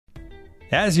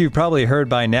As you've probably heard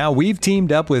by now, we've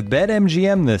teamed up with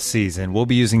BetMGM this season. We'll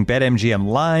be using BetMGM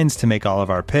lines to make all of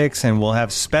our picks, and we'll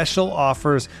have special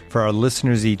offers for our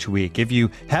listeners each week. If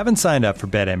you haven't signed up for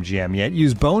BetMGM yet,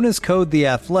 use bonus code The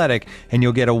Athletic, and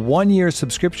you'll get a 1-year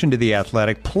subscription to The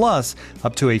Athletic, plus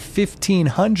up to a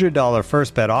 $1,500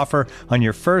 first bet offer on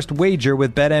your first wager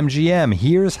with BetMGM.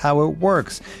 Here's how it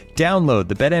works. Download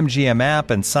the BetMGM app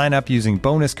and sign up using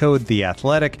bonus code The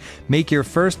Athletic. Make your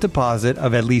first deposit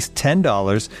of at least $10.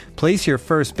 Place your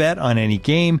first bet on any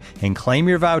game and claim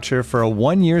your voucher for a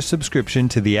 1-year subscription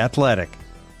to The Athletic.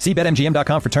 See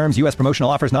BetMGM.com for terms. U.S. promotional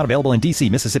offers not available in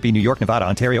D.C., Mississippi, New York, Nevada,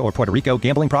 Ontario, or Puerto Rico.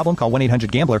 Gambling problem? Call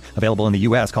 1-800-GAMBLER. Available in the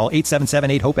U.S. Call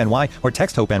 877-8-HOPE-NY or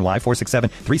text HOPE-NY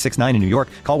 467-369 in New York.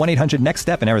 Call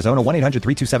 1-800-NEXT-STEP in Arizona.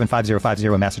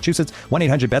 1-800-327-5050 in Massachusetts.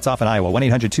 1-800-BETS-OFF in Iowa.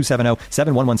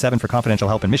 1-800-270-7117 for confidential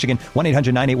help in Michigan.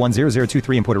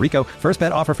 1-800-981-0023 in Puerto Rico. First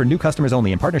bet offer for new customers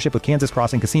only in partnership with Kansas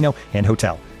Crossing Casino and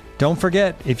Hotel. Don't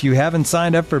forget, if you haven't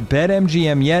signed up for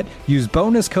BetMGM yet, use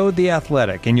bonus code The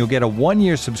Athletic, and you'll get a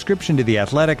 1-year subscription to The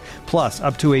Athletic, plus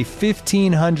up to a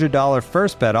 $1,500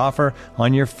 first bet offer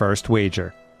on your first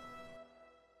wager.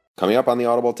 Coming up on the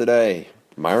Audible today,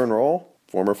 Myron Rolle,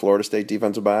 former Florida State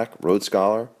defensive back, Rhodes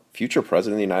Scholar, future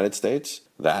president of the United States.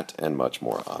 That and much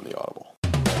more on the Audible.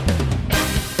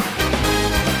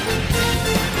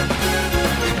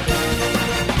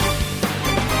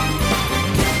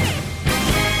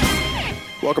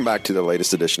 Welcome back to the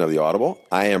latest edition of The Audible.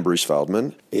 I am Bruce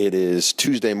Feldman. It is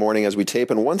Tuesday morning as we tape,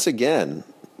 and once again,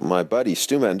 my buddy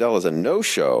Stu Mandel is a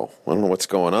no-show. I don't know what's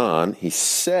going on. He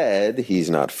said he's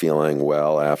not feeling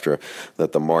well after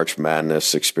that the March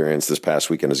Madness experience this past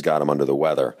weekend has got him under the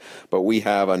weather. But we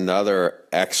have another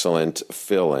excellent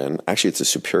fill-in. Actually, it's a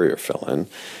superior fill-in.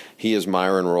 He is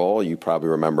Myron Rolle. You probably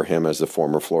remember him as the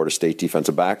former Florida State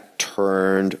defensive back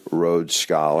turned Rhodes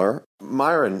Scholar.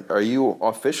 Myron, are you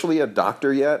officially a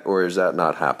doctor yet, or has that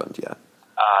not happened yet?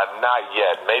 Not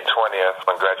yet. May 20th,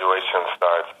 when graduation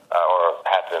starts or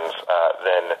happens,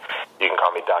 then you can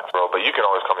call me Dr. Rolle, but you can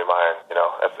always call me Myron. You know,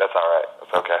 that's all right.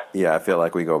 That's okay. Yeah, I feel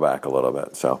like we go back a little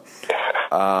bit. So,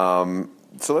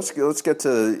 so let's get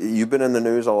to, you've been in the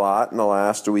news a lot in the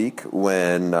last week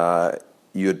when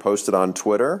you had posted on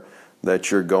Twitter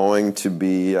that you're going to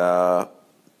be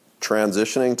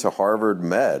transitioning to Harvard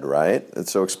Med, right? And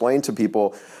so explain to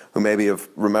people who maybe have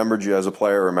remembered you as a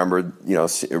player, remembered,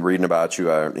 reading about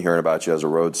you, hearing about you as a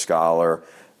Rhodes Scholar,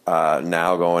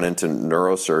 now going into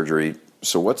neurosurgery.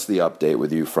 So what's the update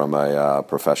with you from a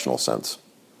professional sense?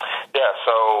 Yeah,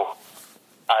 so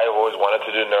I've always wanted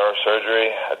to do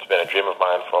neurosurgery. It's been a dream of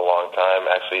mine for a long time.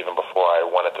 Actually, even before I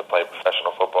wanted to play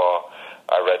professional football,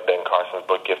 I read Ben Carson's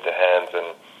book, Gifted Hands,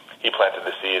 and he planted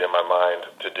the seed in my mind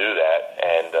to do that.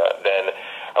 And then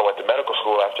I went to medical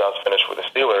school after I was finished with the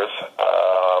Steelers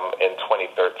in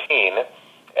 2013.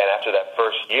 And after that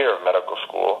first year of medical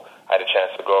school, I had a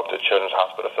chance to go up to Children's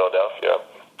Hospital of Philadelphia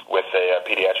with a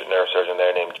pediatric neurosurgeon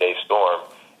there named Jay Storm.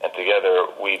 And together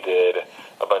we did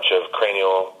a bunch of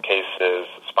cranial cases,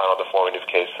 spinal deformities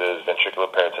cases, ventricular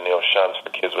peritoneal shunts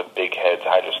for kids with big heads,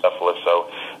 hydrocephalus. So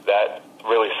that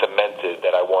really cemented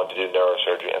that I wanted to do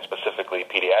neurosurgery, and specifically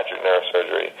pediatric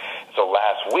neurosurgery. So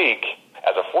last week,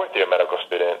 as a fourth-year medical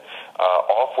student,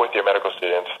 all fourth-year medical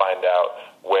students find out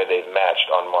where they've matched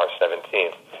on March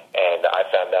 17th. And I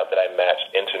found out that I matched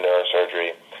into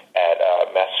neurosurgery at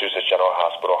Massachusetts General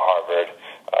Hospital, Harvard,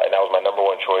 and that was my number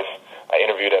one choice. I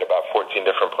interviewed at about 14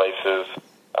 different places,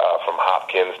 from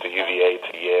Hopkins to UVA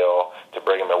to Yale to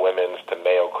Brigham and Women's to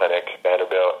Mayo Clinic,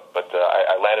 Vanderbilt. But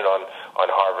I landed on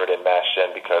Harvard and Mass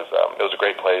Gen because it was a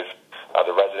great place.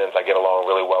 The residents, I get along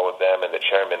really well with them, and the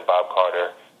chairman, Bob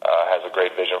Carter, has a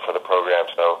great vision for the program.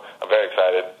 So I'm very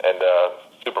excited and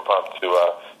super pumped to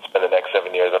spend the next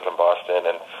 7 years up in Boston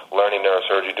and learning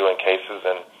neurosurgery, doing cases,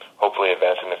 and hopefully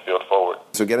advancing the field forward.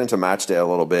 So get into match day a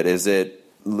little bit. Is it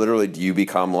literally, do you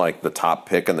become like the top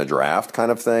pick in the draft kind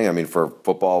of thing? I mean, for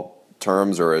football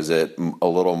terms, or is it a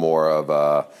little more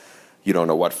of you don't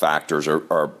know what factors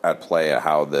are at play at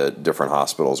how the different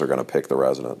hospitals are going to pick the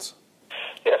residents?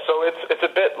 Yeah, so it's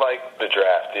a bit like the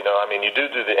draft, you know. I mean, you do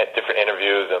the different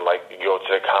interviews, and like you go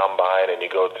to the combine and you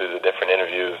go through the different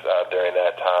interviews during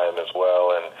that time as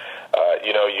well. And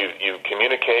you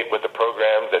communicate with the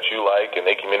programs that you like, and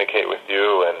they communicate with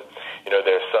you. And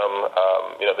there's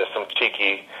some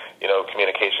cheeky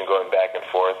communication going back and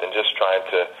forth, and just trying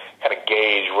to kind of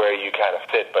gauge where you kind of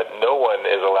fit. But no one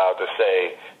is allowed to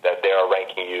say that they are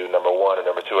ranking you number one or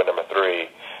number two or number three.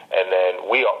 And then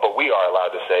we are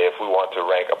allowed to say if we want to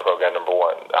rank a program number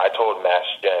one. I told Mass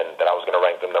Gen that I was going to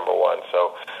rank them number one.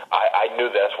 So I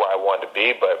knew that's where I wanted to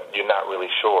be, but you're not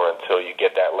really sure until you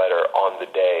get that letter on the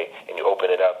day and you open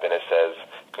it up and it says,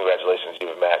 "Congratulations,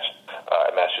 you've matched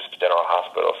at Massachusetts General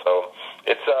Hospital." So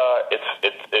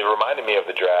it reminded me of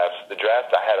the draft. The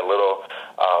draft, I had a little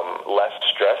less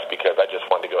stress because I just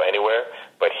wanted to go anywhere.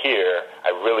 But here, I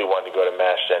really wanted to go to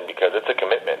Mass Gen because it's a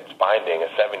commitment. It's binding.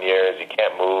 It's 7 years. You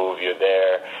can't move. You're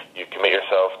there. You commit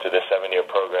yourself to this 7-year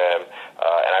program.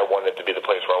 And I wanted it to be the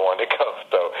place where I wanted to go.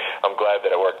 So I'm glad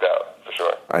that it worked out, for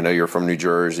sure. I know you're from New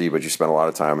Jersey, but you spent a lot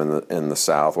of time in the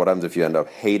South. What happens if you end up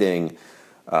hating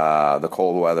the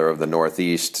cold weather of the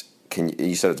Northeast?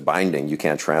 You said it's binding. You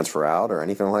can't transfer out or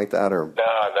anything like that? Or No,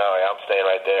 I'm staying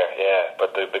right there, yeah.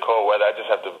 But the cold weather, I just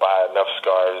have to buy enough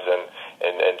scarves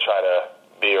and try to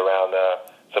be around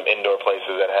some indoor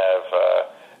places that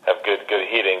have good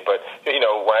heating. But,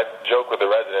 when I joke with the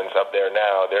residents up there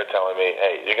now, they're telling me,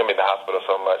 hey, you're going to be in the hospital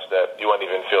so much that you won't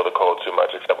even feel the cold too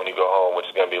much, except when you go home, which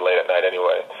is going to be late at night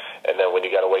anyway. And then when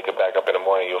you got to wake up back up in the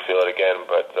morning, you'll feel it again.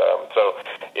 But,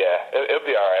 it'll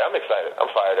be all right. I'm excited. I'm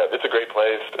fired up. It's a great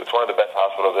place. It's one of the best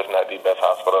hospitals, if not the best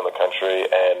hospital in the country.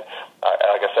 And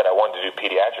like I said, I wanted to do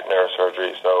pediatric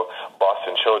neurosurgery, so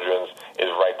Boston Children's is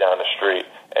right down the street.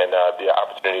 And the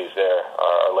opportunities there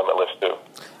are limitless, too.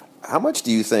 How much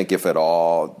do you think, if at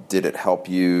all, did it help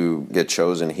you get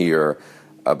chosen here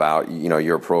about,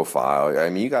 your profile? I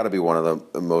mean, you got to be one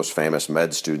of the most famous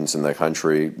med students in the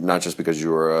country, not just because you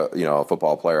were a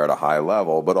football player at a high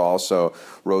level, but also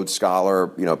Rhodes Scholar.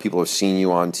 People have seen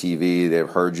you on TV. They've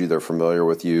heard you. They're familiar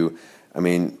with you. I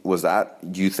mean,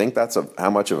 do you think how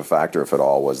much of a factor, if at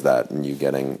all, was that in you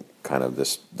getting kind of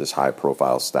this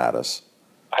high-profile status?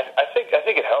 I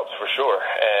think it helps for sure,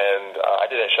 and I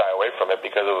didn't shy away from it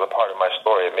because it was a part of my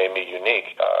story. It made me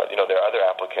unique. There are other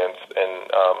applicants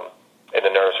in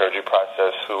the neurosurgery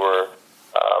process who were,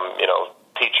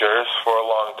 teachers for a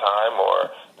long time, or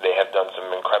they have done some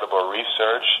incredible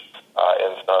research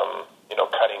in some,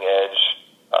 cutting edge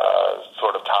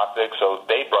sort of topics. So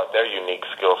they brought their unique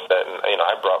skill set, and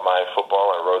I brought my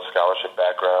football and Rhodes Scholarship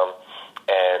background,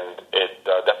 and it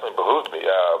definitely behooved me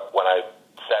when I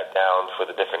sat down for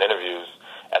the different interviews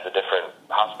at the different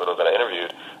hospitals that I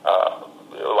interviewed.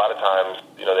 A lot of times,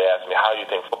 they ask me, how do you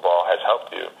think football has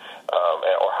helped you?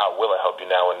 Or how will it help you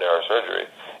now in neurosurgery?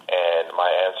 And my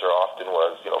answer often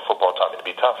was, football taught me to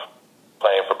be tough.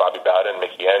 Playing for Bobby Bowden,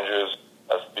 Mickey Andrews,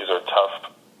 these are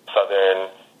tough Southern,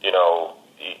 you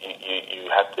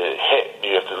have to hit.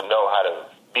 You have to know how to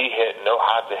be hit, know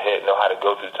how to hit, know how to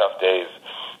go through tough days.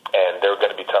 And there are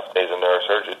going to be tough days in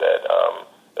neurosurgery that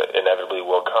inevitably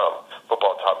will come.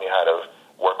 Football taught me how to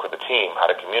work with a team, how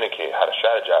to communicate, how to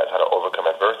strategize, how to overcome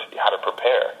adversity, how to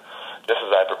prepare. Just as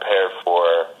I prepared for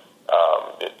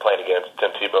playing against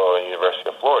Tim Tebow at the University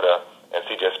of Florida and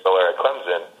C.J. Spiller at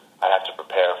Clemson, I have to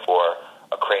prepare for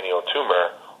a cranial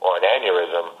tumor or an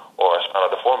aneurysm or a spinal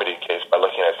deformity case by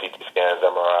looking at CT scans,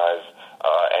 MRIs,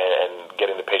 and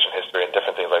getting the patient history and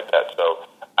different things like that. So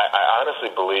I honestly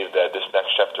believe that this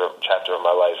next chapter of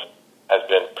my life has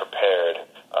been prepared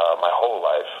my whole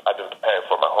life. I've been preparing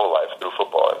for my whole life through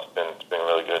football. It's been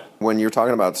really good. When you're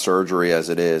talking about surgery as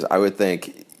it is, I would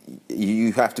think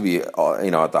you have to be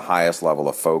at the highest level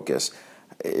of focus.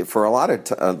 For a lot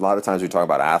of times we talk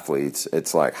about athletes,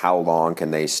 it's like how long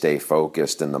can they stay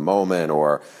focused in the moment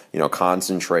or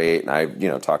concentrate. And I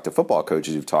talked to football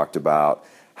coaches who've talked about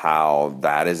how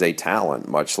that is a talent,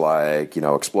 much like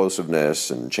explosiveness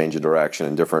and change of direction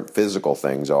and different physical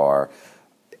things are.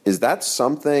 Is that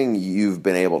something you've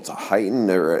been able to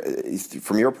heighten or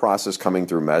from your process coming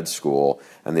through med school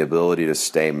and the ability to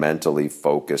stay mentally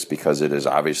focused, because it is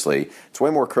obviously, it's way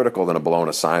more critical than a blown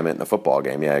assignment in a football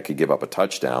game. Yeah, it could give up a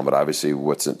touchdown, but obviously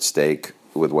what's at stake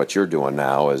with what you're doing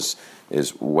now is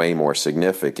way more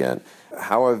significant.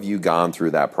 How have you gone through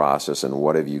that process, and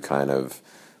what have you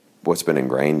what's been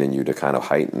ingrained in you to kind of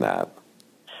heighten that?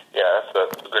 Yeah,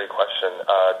 that's a great question.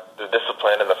 The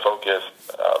discipline and the focus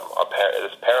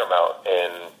is paramount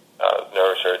in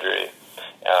neurosurgery,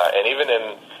 and even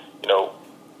in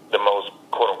the most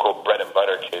quote unquote bread and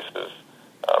butter cases,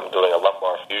 doing a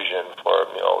lumbar fusion for a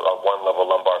 1-level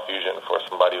lumbar fusion for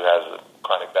somebody who has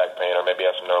chronic back pain or maybe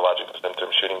has some neurological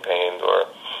symptoms, shooting pains or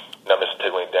numbness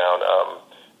tingling down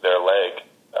their leg.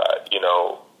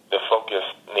 The focus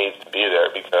needs to be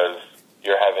there because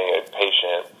you're having a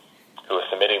patient who is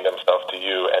submitting themselves to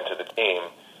you and to the team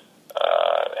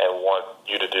and want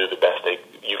you to do the best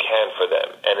you can for them.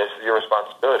 And it's your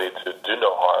responsibility to do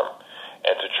no harm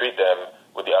and to treat them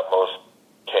with the utmost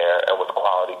care and with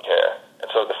quality care. And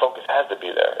so the focus has to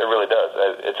be there. It really does.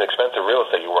 It's expensive real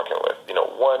estate you're working with.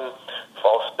 One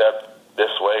false step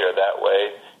this way or that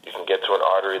way, you can get to an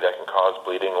artery that can cause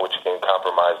bleeding, which can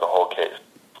compromise the whole case.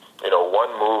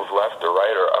 One move left or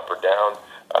right or up or down,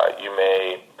 you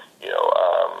may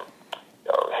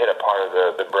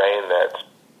the brain that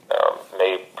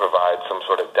may provide some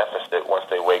sort of deficit once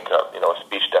they wake up, a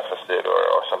speech deficit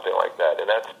or something like that. And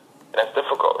that's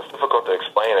difficult. It's difficult to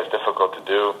explain. It's difficult to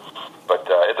do, but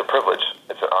it's a privilege.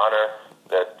 It's an honor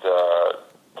that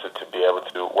to be able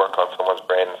to work on someone's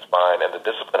brain and spine, and the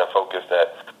discipline and focus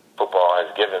that football has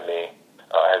given me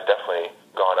has definitely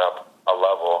gone up a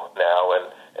level now. And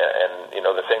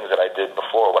the things that I did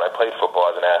before when I played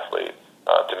football as an athlete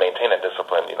to maintain a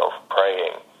discipline,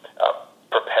 praying,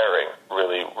 preparing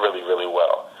really, really, really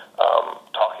well,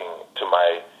 talking to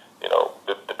my,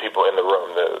 the people in the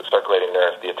room, the circulating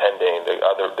nurse, the attending,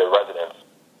 the residents,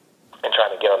 and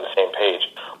trying to get on the same page.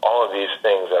 All of these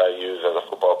things that I use as a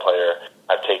football player,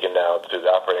 I've taken now to the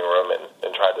operating room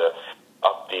and tried to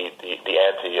up the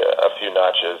ante a few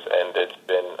notches, and it's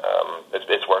been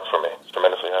it's worked for me. It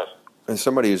tremendously has. And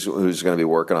somebody who's going to be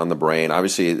working on the brain,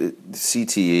 obviously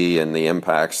CTE and the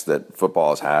impacts that football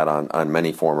has had on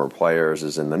many former players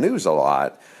is in the news a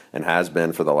lot and has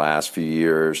been for the last few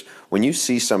years. When you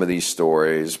see some of these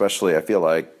stories, especially I feel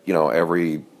like,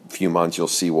 every few months you'll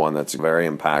see one that's very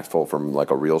impactful from like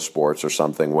a Real Sports or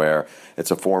something where it's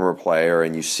a former player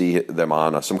and you see them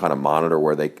on some kind of monitor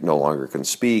where they no longer can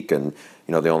speak, and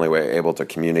the only way able to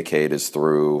communicate is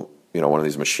through one of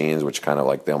these machines, which kind of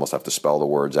like they almost have to spell the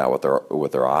words out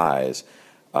with their eyes.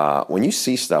 When you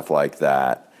see stuff like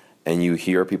that and you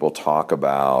hear people talk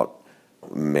about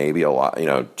maybe a lot,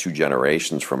 2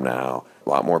 generations from now, a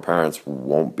lot more parents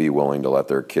won't be willing to let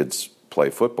their kids play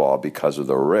football because of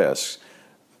the risks.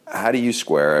 How do you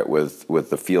square it with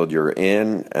the field you're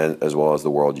in as well as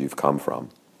the world you've come from?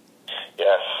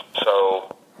 Yes,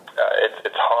 so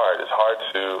it's hard. It's hard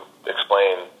to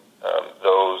explain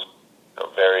those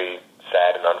very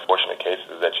sad and unfortunate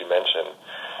cases that you mentioned.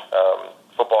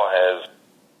 Football has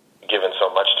given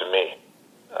so much to me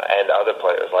and other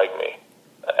players like me.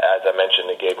 As I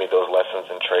mentioned, it gave me those lessons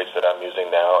and traits that I'm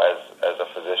using now as a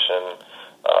physician,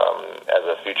 as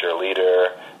a future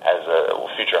leader, as a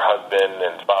future husband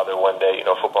and father one day.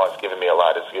 Football has given me a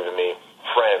lot. It's given me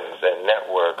friends and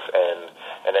networks and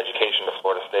an education to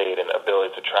Florida State and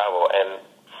ability to travel and,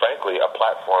 frankly, a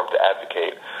platform to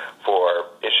advocate for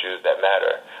issues that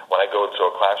matter. When I go into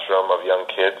a classroom of young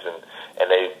kids and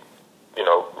they,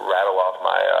 rattle off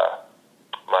my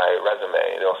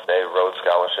resume, they'll say Rhodes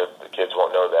Scholarship. The kids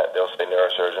won't know that. They'll say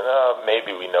neurosurgeon.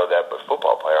 Maybe we know that, but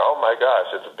football player, oh my gosh,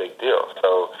 it's a big deal.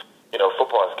 So,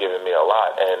 football has given me a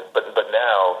lot. But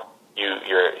now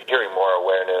you're hearing more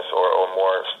awareness or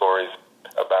more stories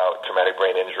about traumatic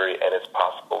brain injury and its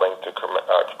possible link to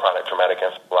chronic traumatic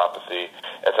encephalopathy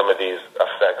and some of these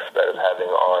effects that it's having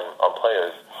on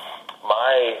players.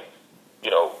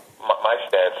 My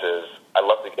stance is I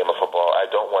love the game of football. I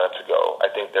don't want it to go. I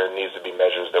think there needs to be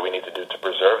measures that we need to do to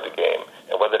preserve the game,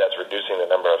 and whether that's reducing the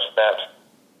number of snaps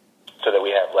so that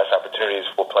we have less opportunities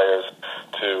for players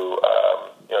to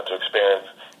experience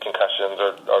concussions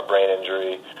or brain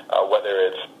injury, whether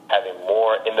it's having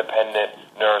more independent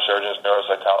neurosurgeons,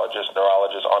 neuropsychologists,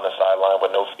 neurologists on the sideline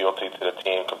with no fealty to the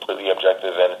team, completely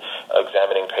objective and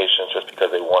examining patients just because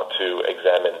they want to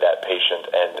examine that patient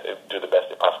and do the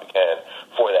best they possibly can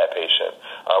for that patient.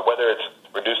 Whether it's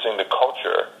reducing the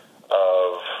culture of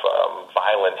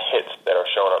violent hits that are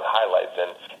shown on highlights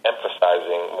and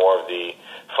emphasizing more of the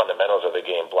fundamentals of the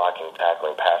game, blocking,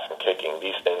 tackling, passing, kicking,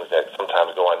 these things that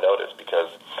sometimes go unnoticed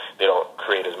because they don't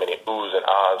create as many oohs and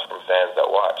ahs from fans that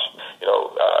watch.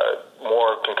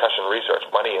 More concussion research,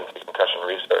 money into concussion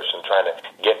research and trying to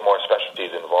get more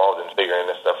specialties involved in figuring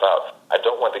this stuff out. I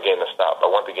don't want the game to stop.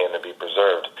 I want the game to be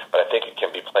preserved, but I think it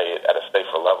can be played at a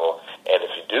safer level. And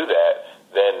if you do that,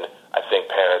 then I think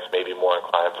parents may be more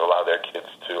inclined to allow their kids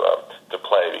to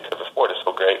play because the sport is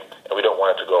so great, and we don't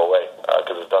want it to go away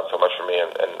because it's done so much for me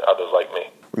and others like me.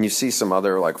 When you see some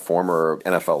other like former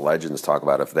NFL legends talk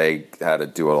about if they had to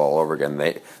do it all over again,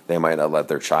 they might not let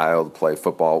their child play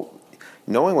football.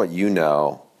 Knowing what you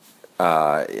know,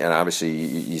 and obviously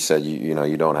you said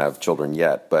you don't have children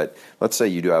yet, but let's say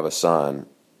you do have a son,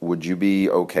 would you be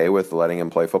okay with letting him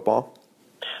play football?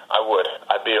 I would.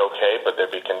 I'd be okay, but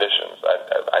there'd be conditions.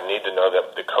 I need to know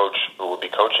that the coach who will be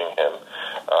coaching him,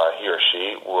 he or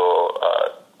she, will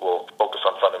focus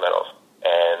on fundamentals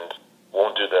and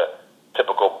won't do the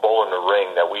typical bull in the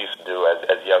ring that we used to do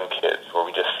as young kids, where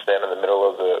we just stand in the middle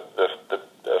of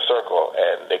the circle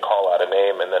and they call out a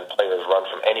name and then players run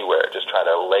from anywhere, just trying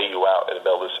to lay you out in the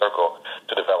middle of the circle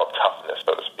to develop toughness,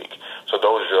 so to speak. So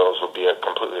those drills would be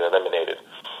completely eliminated.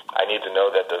 I need to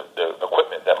know that the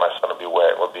equipment that my son will be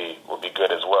wearing will be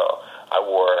good as well. I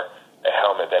wore a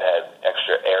helmet that had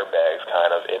extra airbags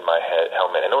kind of in my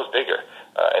helmet, and it was bigger,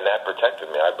 and that protected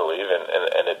me, I believe,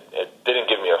 and it didn't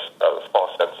give me a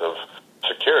false sense of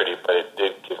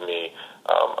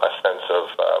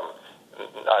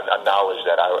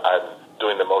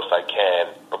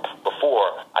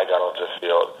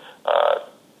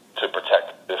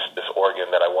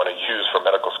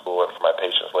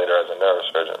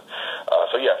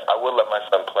would let my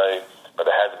son play, but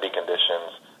there has to be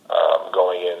conditions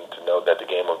going in to know that the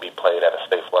game will be played at a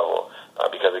safe level.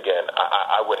 Because, again,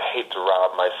 I would hate to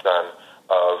rob my son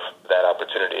of that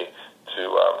opportunity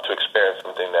to experience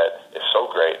something that is so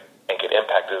great and can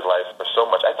impact his life for so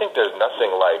much. I think there's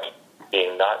nothing like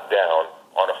being knocked down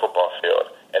on a football field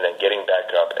and then getting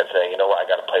back up and saying, you know what, I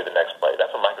got to play the next play.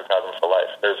 That's a microcosm for life.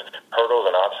 There's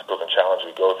hurdles and obstacles and challenges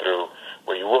we go through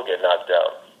where you will get knocked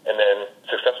down. And then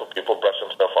successful people brush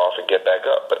themselves off and get back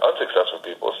up. But unsuccessful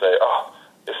people say, oh,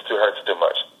 this hurts too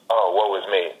much. Oh, woe is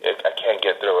me. I can't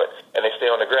get through it. And they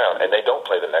stay on the ground and they don't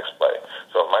play the next play.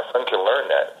 So if my son can learn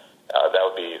that, that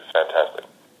would be fantastic.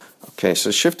 Okay,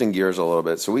 so shifting gears a little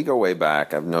bit. So we go way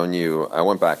back. I've known you. I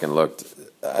went back and looked.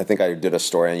 I think I did a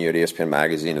story on you at ESPN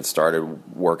Magazine. It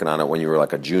started working on it when you were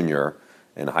like a junior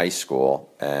in high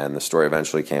school, and the story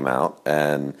eventually came out.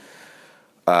 And,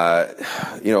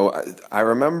 I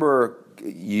remember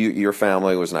your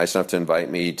family was nice enough to invite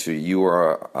me to, you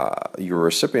were a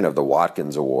recipient of the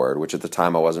Watkins Award, which at the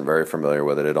time I wasn't very familiar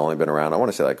with. It had only been around, I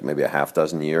want to say like maybe a half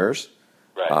dozen years.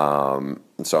 Right.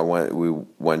 And so we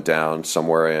went down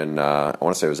somewhere in, I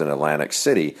want to say it was in Atlantic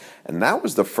City, and that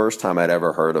was the first time I'd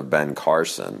ever heard of Ben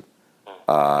Carson.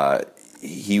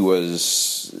 He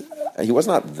was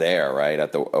not there, right,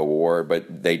 at the award,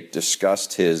 but they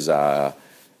discussed his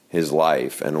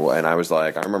life, and I was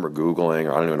like, I remember Googling,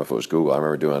 or I don't even know if it was Google, I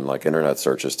remember doing like internet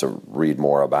searches to read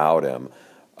more about him.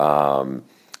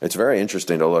 It's very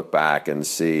interesting to look back and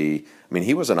see, I mean,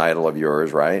 he was an idol of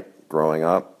yours, right, growing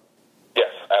up?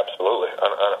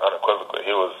 Unequivocally,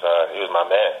 he was my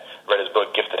man. Read his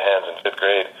book Gifted Hands in 5th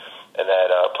grade, and that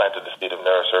planted the seed of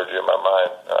neurosurgery in my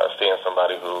mind. Seeing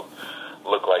somebody who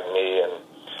looked like me and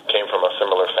came from a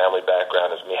similar family background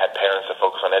as me, had parents that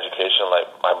focused on education like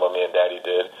my mommy and daddy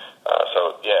did.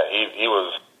 He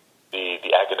was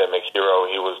the academic hero.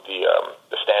 He was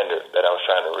the standard that I was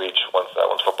trying to reach once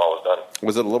football was done.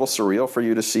 Was it a little surreal for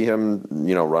you to see him,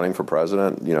 running for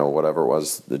president? Whatever it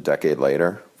was, the decade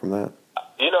later from that.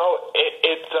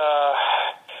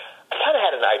 I kind of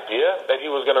had an idea that he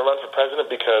was going to run for president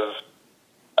because,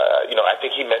 I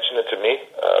think he mentioned it to me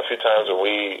a few times when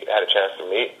we had a chance to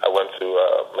meet. I went to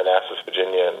Manassas,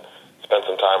 Virginia, and spent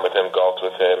some time with him, golfed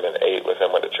with him, and ate with him,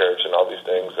 went to church and all these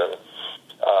things. And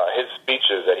his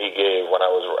speeches that he gave when I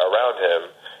was around him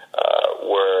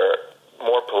were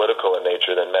more political in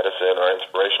nature than medicine or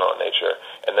inspirational in nature.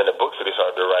 And then the books that he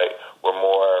started to write were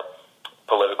more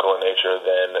political in nature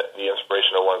than the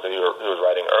inspirational ones that he was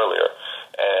writing earlier.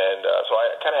 And so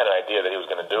I kind of had an idea that he was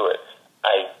going to do it.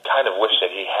 I kind of wish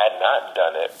that he had not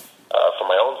done it for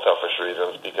my own selfish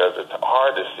reasons, because it's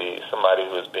hard to see somebody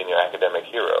who has been your academic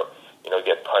hero,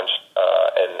 get punched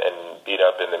and beat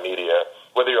up in the media,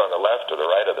 whether you're on the left or the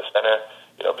right or the center.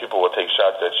 People will take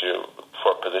shots at you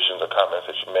for positions or comments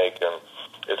that you make, and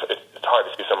it's hard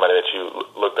to see somebody that you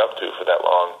looked up to for that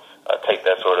long take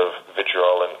that sort of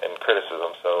vitriol and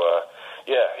criticism. So,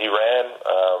 he ran,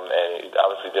 and he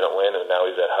obviously didn't win, and now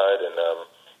he's at HUD, and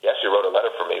he actually wrote a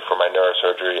letter for me for my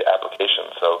neurosurgery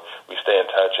application. So we stay in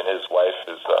touch, and his wife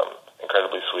is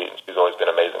incredibly sweet, and she's always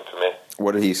been amazing to me.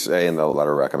 What did he say in the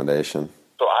letter recommendation?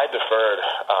 So I deferred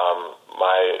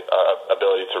my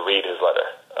ability to read his letter.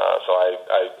 So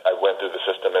I went through the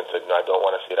system and said, no, I don't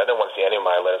want to see it. I didn't want to see any of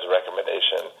my letters of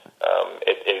recommendation.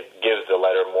 It gives the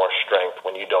letter more strength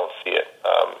when you don't see it,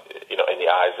 in the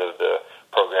eyes of the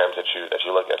programs that you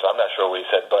look at. So I'm not sure what he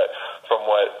said, but from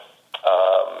what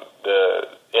the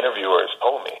interviewers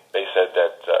told me, they said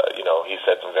that, he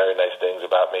said some very nice things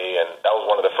about me, and that was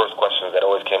one of the first questions that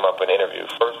always came up in interviews.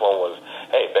 First one was,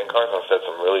 hey, Ben Carson said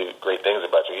some really great things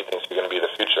about you. He thinks you're going to be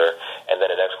the future. And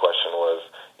then the next question was,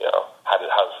 how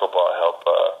does football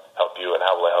help you, and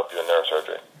how will it help you in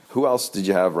neurosurgery? Who else did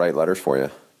you have write letters for you?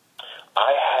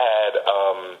 I had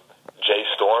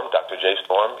Dr. Jay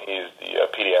Storm. He's the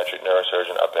pediatric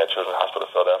neurosurgeon up at Children's Hospital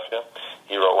of Philadelphia.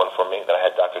 He wrote one for me. Then I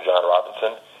had Dr. John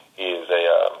Robinson. He is a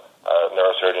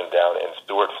neurosurgeon down in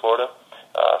Stewart, Florida.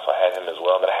 So I had him as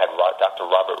well. And then I had Dr.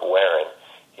 Robert Warren.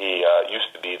 He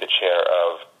used to be the chair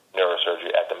of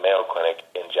neurosurgery at the Mayo Clinic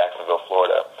in Jacksonville,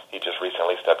 Florida. He just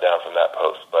recently stepped down from that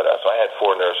post. But so I had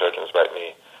 4 neurosurgeons write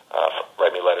me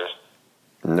letters.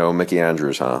 No Mickey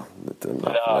Andrews, huh? No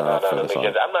Mickey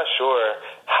Andrews. I'm not sure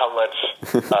how much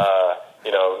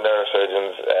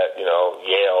neurosurgeons at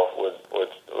Yale would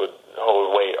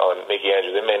hold weight on Mickey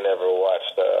Andrews. They may never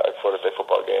watched a Florida State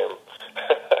football game.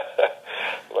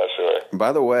 I'm not sure.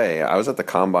 By the way, I was at the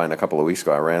Combine a couple of weeks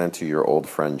ago. I ran into your old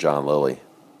friend John Lilly.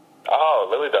 Oh,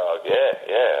 Lilly Dog. Yeah,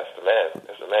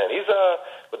 that's the man. He's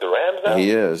with the Rams now? He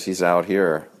is. He's out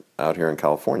here in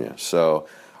California. So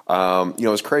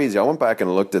It's crazy. I went back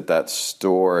and looked at that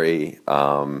story.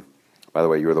 By the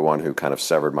way, you were the one who kind of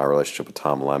severed my relationship with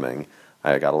Tom Lemming.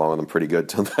 I got along with him pretty good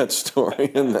till that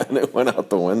story, and then it went out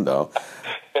the window.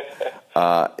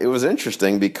 It was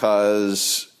interesting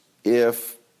because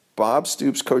if Bob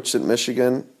Stoops coached at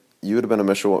Michigan, you would have been a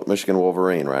Michigan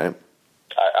Wolverine, right?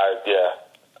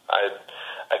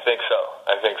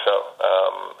 I think so.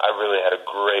 I really had a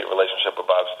great relationship with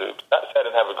Bob Stoops. Not to say I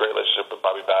didn't have a great relationship with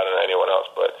Bobby Bowden or anyone else,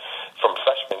 but from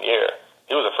freshman year,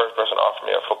 he was the first person to offer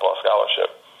me a football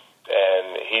scholarship.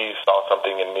 And he saw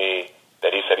something in me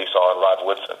that he said he saw in Rod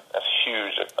Woodson. That's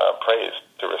huge praise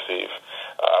to receive.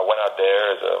 I went out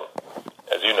there as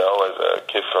a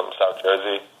kid from South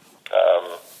Jersey,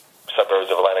 suburbs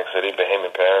of Atlantic City,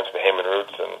 Bahamian parents, Bahamian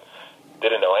roots, and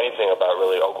didn't know anything about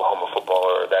really Oklahoma football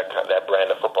or that brand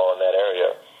of football in that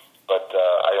area. But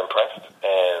I impressed,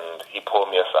 and he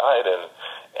pulled me aside and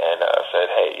said,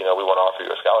 hey, we want to offer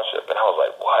you a scholarship. And I was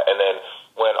like, what? And then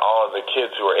when all of the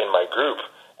kids who were in my group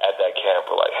at that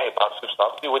camp were like, hey, Bob Stoops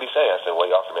talked to you, what'd he say? I said, well,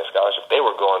 he offered me a scholarship. They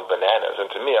were going bananas.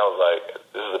 And to me, I was like,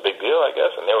 this is a big deal, I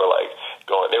guess. And they were like,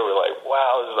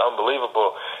 wow, this is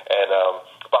unbelievable. And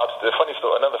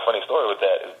another funny story with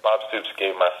that is Bob Stoops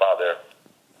gave my father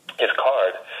his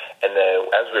card. And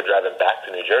then as we were driving back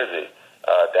to New Jersey,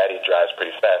 Daddy drives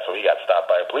pretty fast, so he got stopped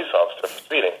by a police officer for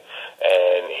speeding.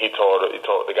 And he told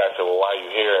the guy, said, well, why are you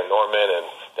here in Norman? And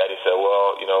Daddy said,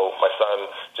 well, my son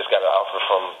just got an offer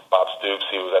from Bob Stoops.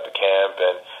 He was at the camp,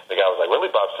 and the guy was like,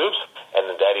 really, Bob Stoops? And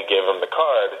then Daddy gave him the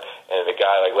card, and the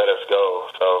guy let us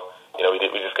go. So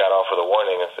we just got off with a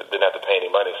warning and didn't have to pay any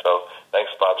money. So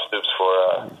thanks, Bob Stoops,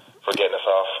 for getting us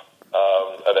off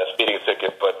of that speeding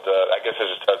ticket. But I guess it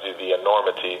just tells you the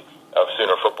enormity of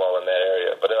Sooner football in that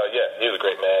area. But he was a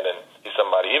great man, and he's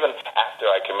somebody. Even after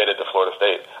I committed to Florida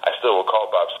State, I still will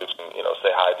call Bob Stoops and say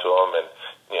hi to him and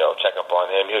check up on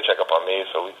him. He'll check up on me,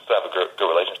 so we still have a good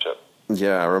relationship.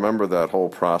 Yeah, I remember that whole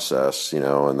process,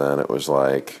 and then it was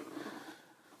like,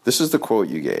 this is the quote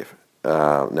you gave.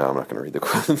 No, I'm not going to read the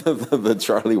quote, the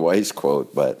Charlie Weiss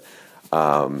quote, but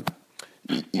how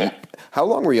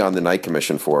long were you on the night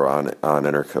commission for on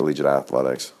intercollegiate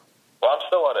athletics? Well, I'm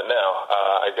still on it now.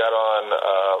 I got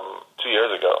on 2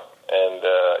 years ago, and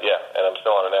I'm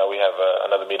still on it now. We have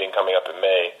another meeting coming up in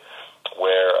May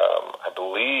where I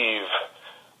believe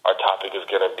our topic is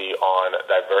going to be on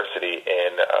diversity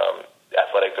in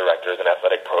athletic directors and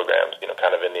athletic programs,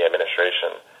 kind of in the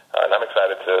administration. And I'm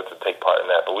excited to take part in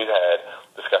that. But we've had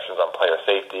discussions on player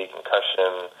safety,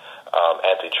 concussion,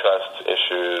 antitrust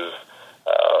issues,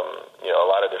 a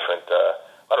lot of different, a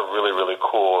lot of really, really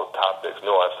cool topics,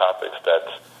 nuanced topics that,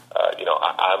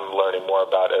 I'm learning more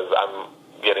about as I'm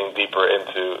getting deeper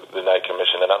into the night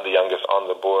commission. And I'm the youngest on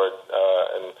the board,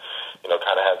 and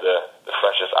kind of have the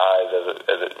freshest eyes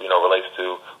as it relates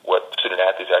to what student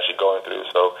athletes are actually going through.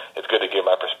 So it's good to give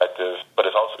my perspective, but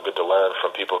it's also good to learn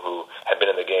from people who have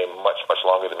been in the game much, much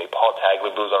longer than me. Paul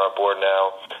Tagliabue's on our board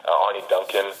now. Arnie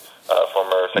Duncan,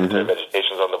 former Secretary of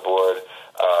Education, is on the board.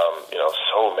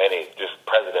 So many just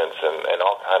presidents and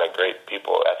all kind of great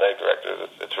people, athletic directors.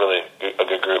 It's really a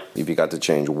good group. If you got to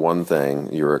change one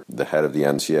thing, you were the head of the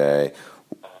NCAA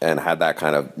and had that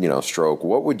kind of stroke,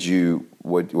 what do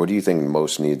you think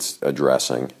most needs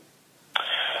addressing?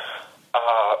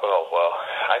 Well,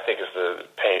 I think it's the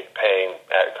paying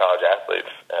college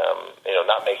athletes,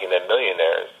 not making them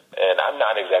millionaires. And I'm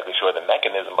not exactly sure the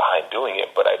mechanism behind doing it,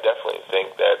 but I definitely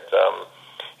think that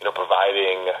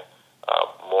providing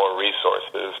more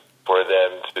resources for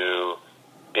them to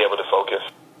be able to focus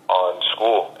on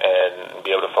school and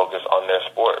be able to focus on their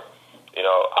sport.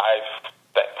 I've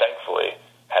thankfully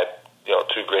had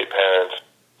two great parents.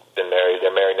 Been married.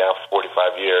 They're married now for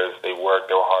 45 years. They were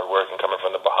hard working, coming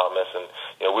from the Bahamas, and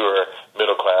we were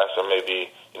middle class or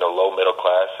maybe low middle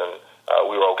class, and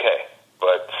we were okay.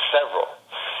 But several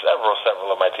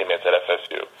of my teammates at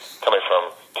FSU, coming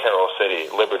from Carroll City,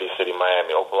 Liberty City,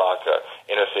 Miami, Opelika,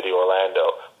 Inner City,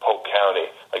 Orlando, Polk County,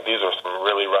 these are some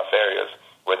really rough areas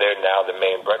where they're now the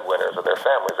main breadwinners of their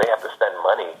families. They have to spend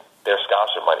money, their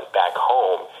scholarship money, back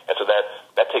home, and so that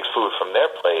takes food from their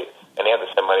plate, and they have to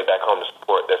send money back home to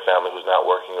support their family who's not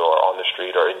working or on the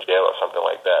street or in jail or something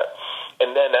like that.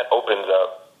 And then that opens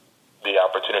up the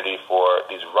opportunity for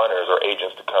these runners or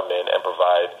agents to come in and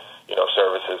provide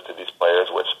services to these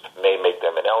players, which may make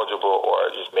them ineligible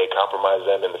or just may compromise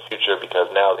them in the future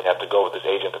because now they have to go with this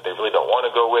agent that they really don't want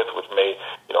to go with, which may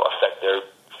affect their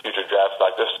future draft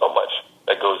stock. There's so much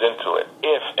that goes into it.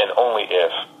 If and only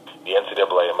if the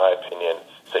NCAA, in my opinion,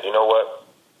 said, you know what,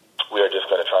 we are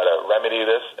just going to try to remedy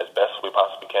this as best we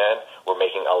possibly can. We're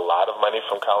making a lot of money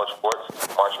from college sports.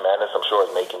 March Madness, I'm sure,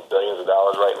 is making billions millions of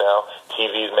dollars right now.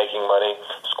 TV is making money.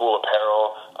 School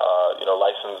apparel,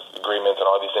 license agreements and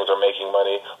all these things are making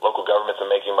money. Local governments are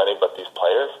making money, but these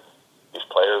players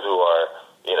who are,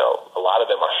 a lot of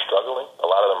them are struggling. A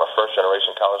lot of them are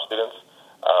first-generation college students.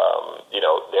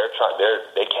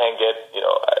 They can't get,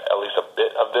 at least a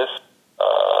bit of this,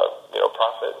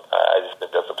 profit. I just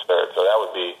think that's absurd. So that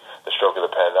would be the stroke of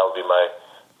the pen. That would be my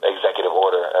executive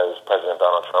order, as President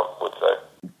Donald Trump would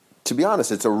say. To be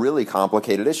honest, it's a really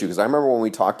complicated issue, because I remember when we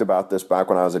talked about this back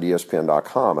when I was at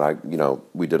ESPN.com, and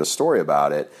we did a story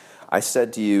about it. I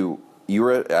said to you, you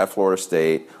were at Florida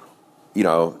State.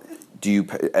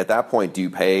 At that point, do you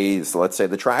pay, so let's say,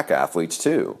 the track athletes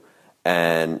too?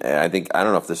 And I don't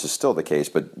know if this is still the case,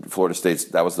 but Florida State's,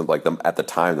 that was at the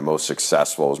time the most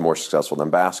successful. It was more successful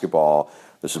than basketball.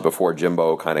 This is before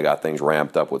Jimbo kind of got things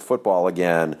ramped up with football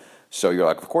again. So you're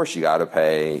like, of course you got to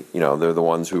pay. They're the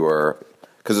ones who are,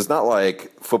 because it's not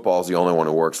like football is the only one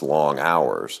who works long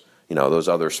hours. Those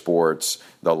other sports,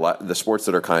 the sports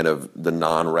that are kind of the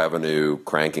non-revenue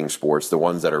cranking sports, the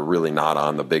ones that are really not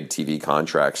on the big TV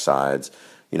contract sides,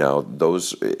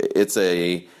 those, it's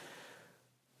a,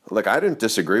 I didn't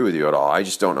disagree with you at all. I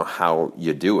just don't know how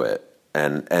you do it.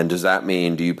 And does that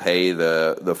mean, do you pay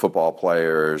the football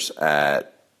players at,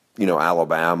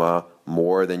 Alabama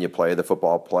more than you pay the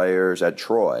football players at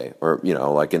Troy or,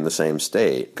 in the same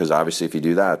state? Because obviously if you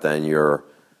do that, then you're,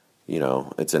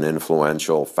 it's an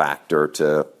influential factor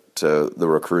to the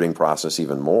recruiting process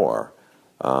even more.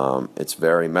 It's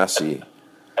very messy.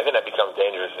 I think that becomes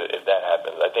dangerous if that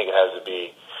happens. I think it has to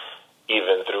be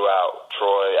even throughout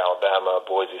Troy, Alabama,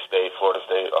 Boise State, Florida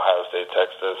State, Ohio State,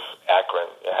 Texas, Akron.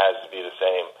 It has to be the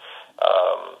same.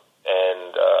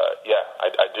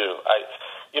 I do.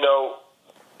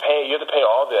 You have to pay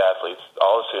all the athletes,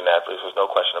 all the student athletes. There's no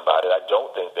question about it. I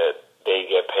don't think that they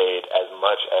get paid as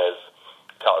much as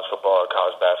college football or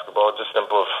college basketball. It's just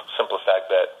simple fact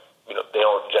that they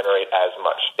don't generate as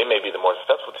much. They may be the more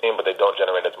successful team, but they don't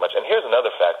generate as much. And here's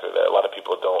another factor that a lot of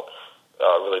people don't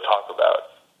really talk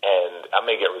about. And I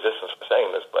may get resistance for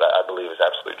saying this, but I believe it's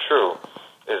absolutely true.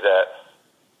 Is that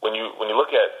when you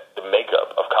look at the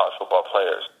makeup of college football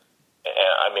players,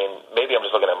 and maybe I'm just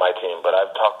looking at my team, but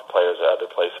I've talked to players at other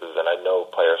places, and I know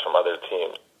players from other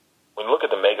teams. When you look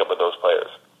at the makeup of those players,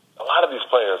 a lot of these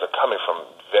players are coming from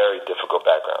very difficult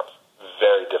backgrounds,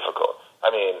 very difficult.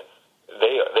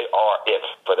 They are it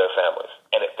for their families,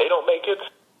 and if they don't make it,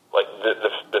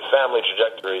 the family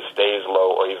trajectory stays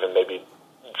low, or even maybe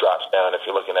drops down if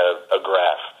you're looking at a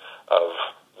graph of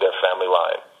their family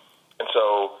line. And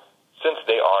so, since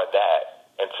they are that,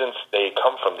 and since they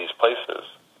come from these places,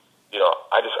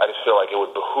 I just feel like it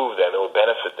would behoove them, it would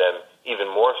benefit them even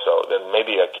more so than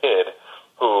maybe a kid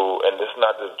who, and this is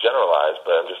not to generalize,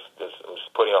 but I'm just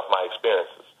putting off my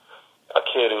experiences. A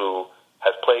kid who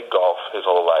has played golf his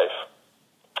whole life,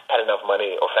 had enough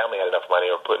money, or family had enough money,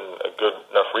 or put in good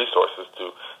enough resources to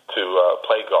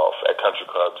play golf at country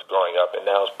clubs growing up, and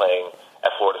now is playing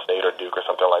at Florida State or Duke or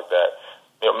something like that.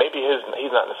 Maybe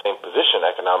he's not in the same position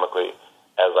economically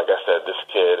as, like I said, this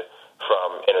kid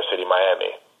from inner city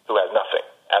Miami who has nothing,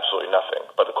 absolutely nothing,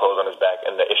 but the clothes on his back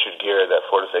and the issued gear that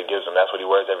Florida State gives him. That's what he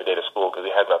wears every day to school because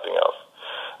he has nothing else.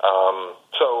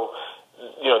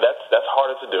 That's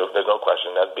harder to do. There's no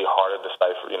question. That'd be harder to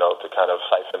cipher, to kind of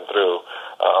siphon through.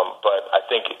 But I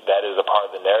think that is a part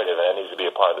of the narrative, and it needs to be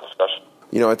a part of the discussion.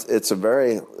 It's a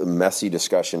very messy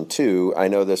discussion too. I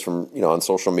know this from, on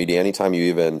social media. Anytime you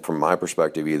even, from my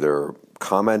perspective, either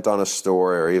comment on a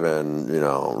story or even,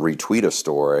 retweet a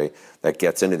story that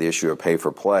gets into the issue of pay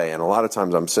for play. And a lot of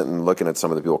times I'm sitting looking at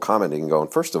some of the people commenting and going,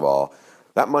 first of all,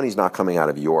 that money's not coming out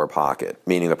of your pocket,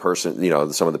 meaning the person,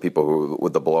 some of the people who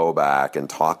with the blowback and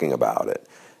talking about it.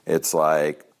 It's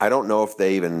like, I don't know if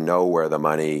they even know where the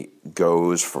money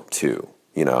goes to.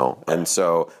 And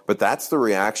so, but that's the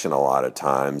reaction a lot of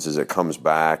times is it comes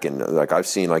back and I've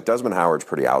seen Desmond Howard's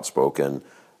pretty outspoken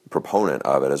proponent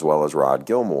of it as well as Rod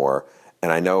Gilmore.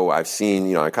 And I know I've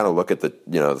seen, I kind of look at the,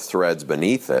 the threads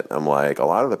beneath it. I'm like, a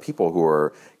lot of the people who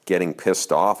are getting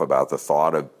pissed off about the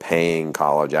thought of paying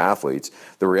college athletes,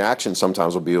 the reaction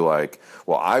sometimes will be like,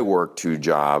 well, I worked 2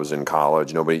 jobs in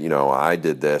college. Nobody, I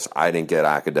did this. I didn't get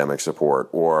academic support,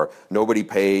 or nobody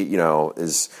paid,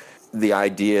 is the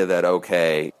idea that,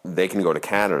 okay, they can go to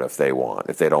Canada if they want,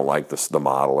 if they don't like the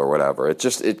model or whatever.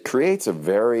 It creates a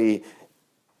very,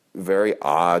 very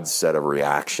odd set of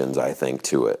reactions, I think,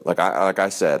 to it. Like I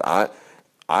said, I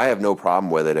have no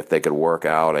problem with it if they could work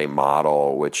out a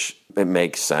model which it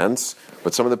makes sense.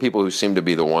 But some of the people who seem to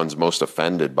be the ones most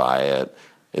offended by it,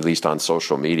 at least on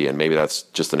social media, and maybe that's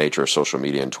just the nature of social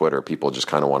media and Twitter, people just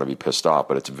kind of want to be pissed off.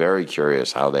 But it's very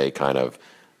curious how they kind of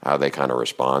how they kind of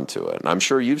respond to it. And I'm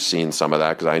sure you've seen some of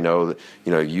that, because I know that,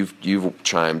 you've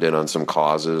chimed in on some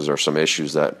causes or some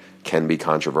issues that can be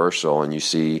controversial, and you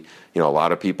see, a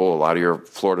lot of people, a lot of your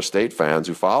Florida State fans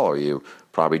who follow you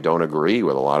probably don't agree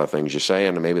with a lot of things you say,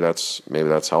 and maybe that's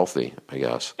healthy, I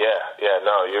guess. Yeah,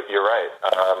 no, you're right.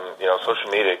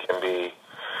 Social media can be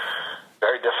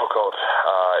very difficult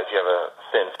if you have a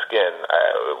thin skin.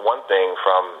 One thing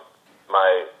from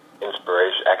my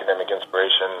academic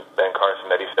inspiration, Ben Carson,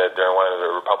 that he said during one of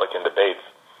the Republican debates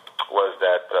was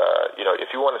that, if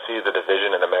you want to see the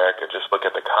division in America, just look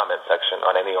at the comment section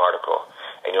on any article,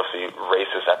 and you'll see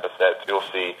racist epithets. You'll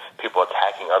see people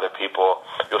attacking other people.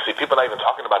 You'll see people not even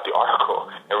talking about the article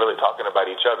and really talking about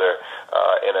each other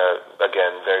in a,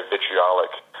 again, very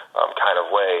vitriolic kind of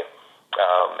way.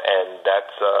 And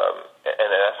that's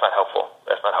not helpful.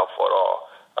 That's not helpful at all.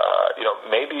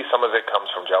 Maybe some of it comes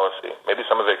from jealousy. Maybe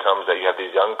some of it comes that you have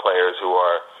these young players who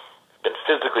are been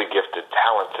physically gifted,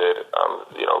 talented,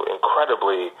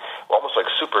 incredibly, almost like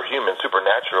superhuman,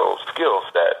 supernatural skill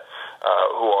set,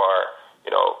 who are,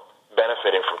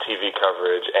 benefiting from TV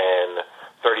coverage and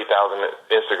 30,000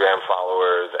 Instagram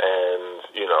followers and,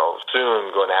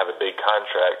 soon going to have a big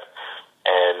contract.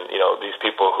 And, these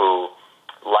people who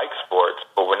like sports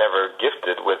but were never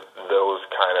gifted with those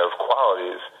kind of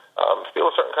qualities feel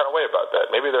a certain kind of way about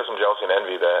that. Maybe there's some jealousy and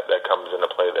envy that comes into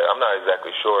play there. I'm not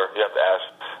exactly sure. You have to ask,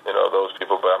 those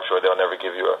people, but I'm sure they'll never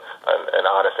give you an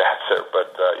honest answer.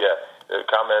 But, the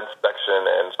comments section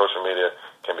and social media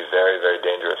can be very, very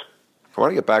dangerous. I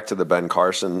want to get back to the Ben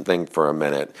Carson thing for a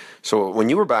minute. So when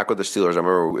you were back with the Steelers, I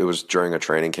remember it was during a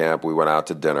training camp. We went out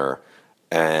to dinner,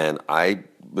 and I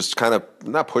was kind of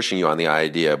not pushing you on the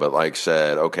idea, but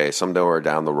said, okay, somewhere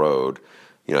down the road,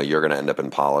 you're going to end up in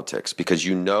politics, because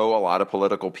a lot of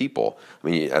political people. I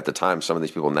mean, at the time, some of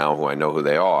these people now who I know who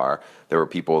they are, there were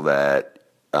people that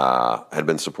had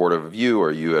been supportive of you,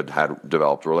 or you had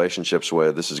developed relationships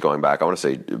with. This is going back, I want to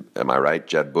say, am I right?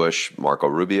 Jeb Bush, Marco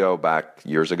Rubio, back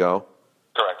years ago?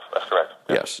 Correct. That's correct.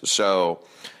 Yeah. Yes. So,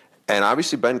 and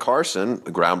obviously Ben Carson,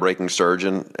 a groundbreaking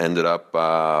surgeon, ended up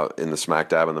in the smack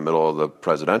dab in the middle of the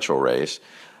presidential race.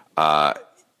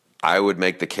 I would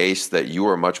make the case that you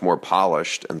are much more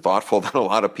polished and thoughtful than a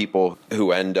lot of people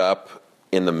who end up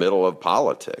in the middle of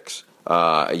politics.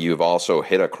 You've also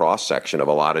hit a cross-section of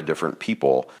a lot of different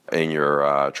people in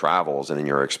your travels and in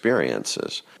your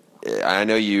experiences. I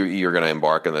know you're going to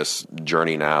embark on this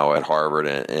journey now at Harvard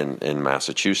in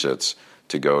Massachusetts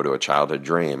to go to a childhood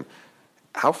dream.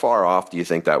 How far off do you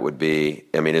think that would be?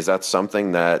 I mean, is that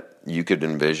something that you could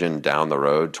envision down the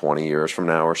road 20 years from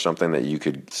now, or something that you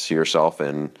could see yourself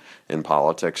in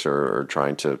politics or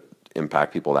trying to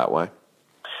impact people that way?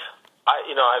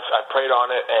 I've prayed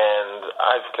on it, and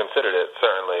I've considered it,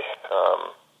 certainly.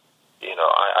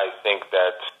 I think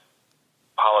that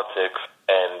politics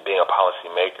and being a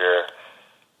policymaker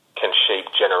can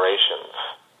shape generations.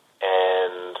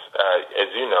 And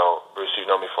as you know, Bruce, you've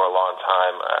known me for a long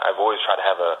time, I've always tried to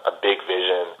have a big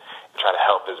vision, try to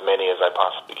help as many as I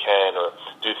possibly can, or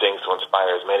do things to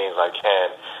inspire as many as I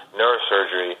can.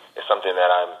 Neurosurgery is something that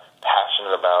I'm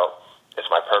passionate about. It's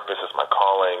my purpose. It's my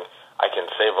calling. I can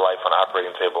save a life on an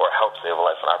operating table, or help save a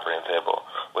life on an operating table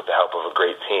with the help of a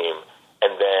great team,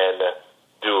 and then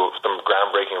do some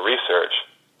groundbreaking research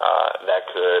that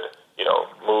could,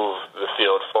 move the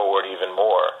field forward even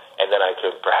more. And then I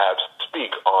could perhaps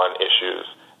speak on issues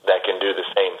that can do the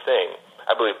same thing.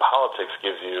 I believe politics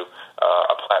gives you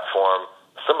a platform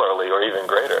similarly or even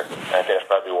greater. And I think that's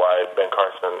probably why Ben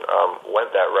Carson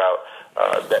went that route,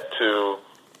 that to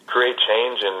create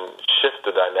change and shift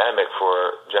the dynamic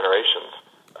for generations.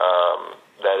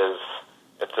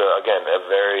 It's a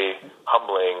very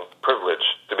humbling privilege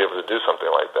to be able to do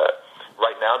something like that.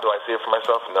 Right now, do I see it for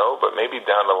myself? No, but maybe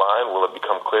down the line, will it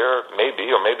become clearer? Maybe,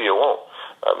 or maybe it won't.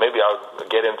 Maybe I'll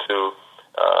get into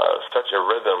such a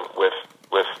rhythm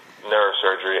with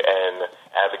neurosurgery and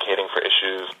advocating for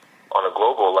issues on a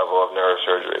global level of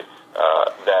neurosurgery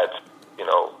that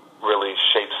really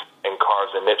shapes and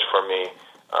carves a niche for me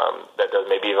that does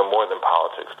maybe even more than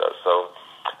politics does. So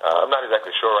I'm not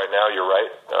exactly sure right now. You're right.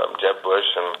 Jeb Bush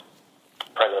and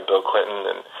President Bill Clinton,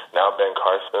 and now Ben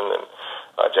Carson and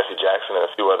Jesse Jackson and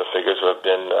a few other figures who have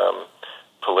been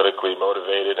politically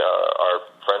motivated are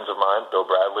friends of mine, Bill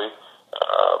Bradley.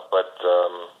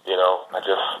 I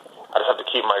just have to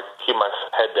keep my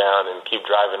head down and keep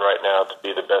driving right now to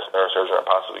be the best neurosurgeon I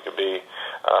possibly could be.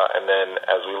 And then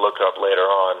as we look up later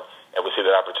on and we see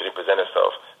that opportunity present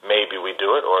itself, maybe we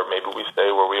do it, or maybe we stay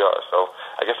where we are. So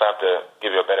I guess I have to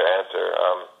give you a better answer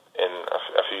in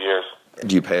a few years.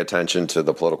 Do you pay attention to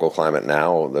the political climate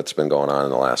now that's been going on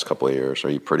in the last couple of years? Are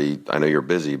you I know you're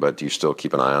busy, but do you still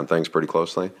keep an eye on things pretty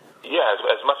closely? Yeah,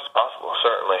 as much as possible,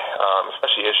 certainly.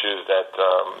 Especially issues that,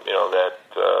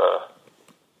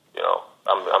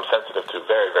 I'm sensitive to,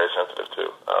 very, very sensitive to,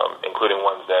 including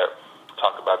ones that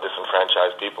talk about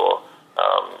disenfranchised people,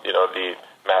 the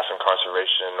mass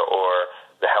incarceration or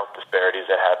the health disparities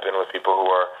that happen with people who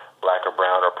are black or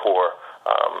brown or poor,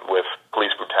 with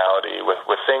police brutality,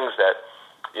 with things that,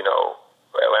 when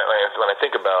I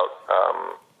think about,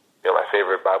 my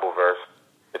favorite Bible verse,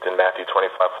 it's in Matthew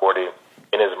 25:40,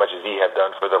 inasmuch as ye have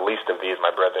done for the least of these,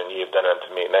 my brethren, ye have done it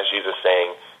unto me. And that's Jesus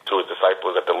saying to his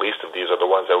disciples that the least of these are the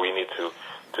ones that we need to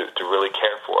really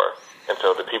care for. And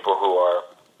so the people who are,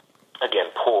 again,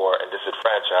 poor and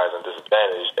disenfranchised and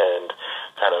disadvantaged and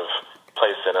kind of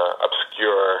placed in an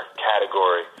obscure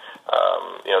category,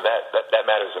 that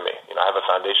matters to me. I have a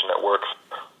foundation that works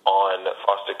on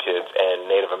foster kids and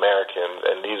Native Americans,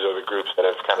 and these are the groups that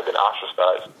have kind of been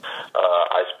ostracized.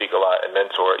 I speak a lot and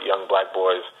mentor young black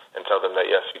boys and tell them that,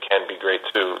 yes, you can be great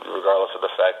too, regardless of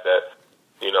the fact that,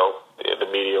 the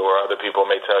media or other people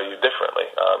may tell you differently.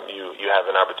 You have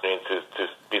an opportunity to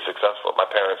be successful. My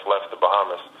parents left the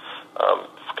Bahamas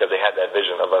because they had that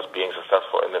vision of us being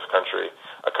successful in this country,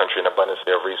 a country in abundance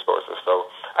of resources. So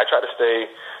I try to stay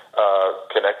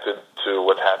connected to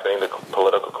what's happening, the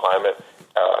political climate,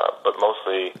 but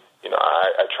mostly,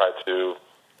 I try to,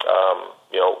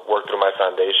 work through my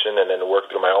foundation and then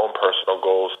work through my own personal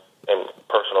goals and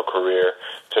personal career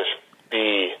to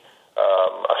be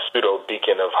a pseudo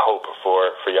beacon of hope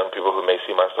for young people who may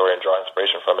see my story and draw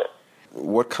inspiration from it.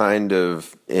 What kind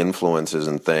of influences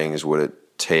and things would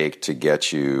it take to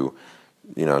get you,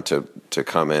 to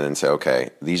come in and say, okay,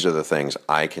 these are the things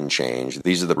I can change.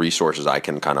 These are the resources I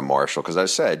can kind of marshal. Because I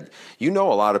said, a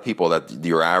lot of people that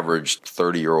your average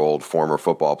 30-year-old former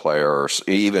football player or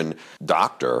even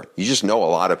doctor, you just know a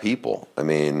lot of people. I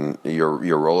mean, your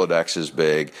Rolodex is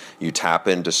big. You tap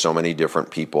into so many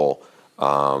different people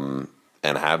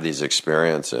and have these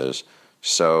experiences.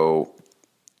 So,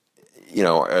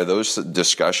 are those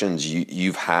discussions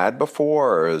you've had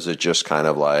before, or is it just kind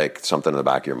of like something in the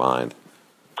back of your mind?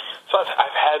 So I've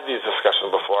had these discussions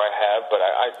before, but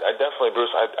I definitely,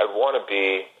 Bruce, I want to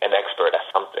be an expert at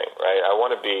something, right? I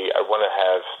want to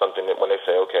have something that when they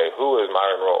say, okay, who is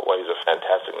Myron Rolle? Well, he's a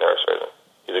fantastic neurosurgeon.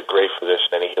 He's a great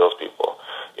physician and he heals people.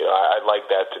 I'd like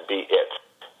that to be it,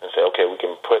 and say, okay, we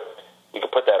can put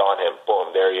that on him.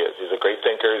 Boom, there he is. He's a great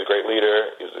thinker. He's a great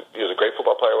leader. He was a great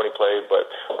football player when he played,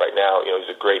 but right now, he's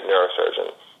a great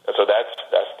neurosurgeon. And so that's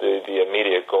the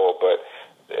immediate goal. But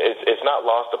it's not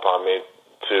lost upon me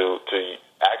to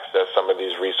access some of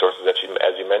these resources that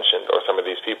as you mentioned, or some of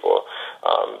these people,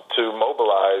 to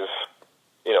mobilize,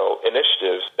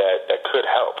 initiatives that could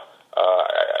help.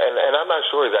 And I'm not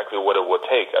sure exactly what it would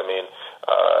take. I mean,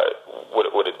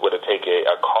 would it take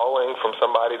a calling from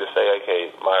somebody to say,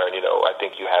 okay, Myron, I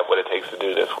think you have what it takes to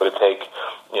do this? Would it take,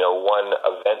 one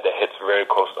event that hits very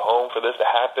close to home for this to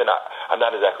happen? I'm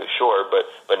not exactly sure, but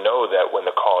know that when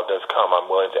the call does come, I'm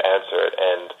willing to answer it.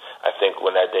 And I think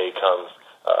when that day comes,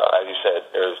 as you said,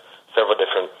 there's several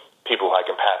different people who I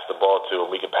can pass the ball to, and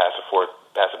we can pass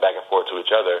it back and forth to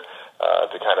each other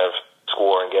to kind of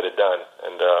score and get it done.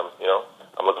 And,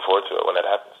 I'm looking forward to it when that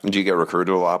happens. Do you get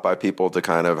recruited a lot by people to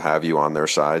kind of have you on their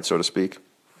side, so to speak?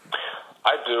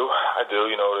 I do,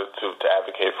 to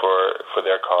advocate for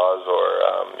their cause,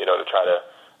 or, to try to,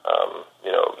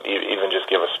 even just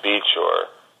give a speech or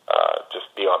just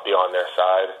be on their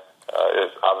side.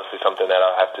 Is obviously something that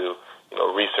I'll have to,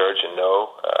 research and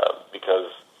know, because,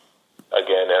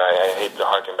 again, and I hate to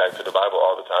harken back to the Bible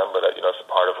all the time, but, it's a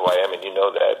part of who I am, and you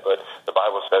know that. But the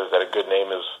Bible says that a good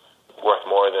name is worth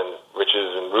more than riches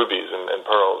and rubies and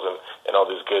pearls and all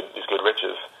these good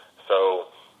riches. So,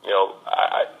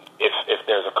 if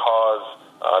there's a cause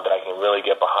that I can really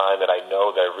get behind, that I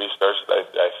know, that I researched, that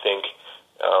I think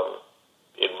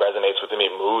it resonates with me,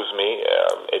 it moves me,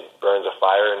 it burns a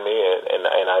fire in me,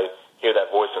 and I hear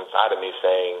that voice inside of me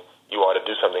saying, you ought to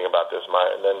do something about this,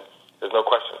 Myron, and then there's no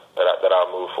question that I'll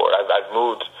move for it. I've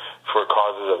moved for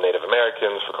causes of Native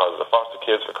Americans, for causes of foster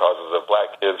kids, for causes of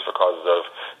black kids, for causes of,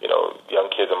 young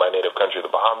kids in my native country,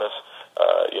 the Bahamas.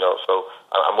 So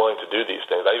I'm willing to do these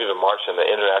things. I even marched in the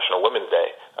International Women's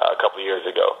Day a couple of years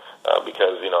ago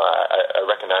because, I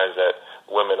recognize that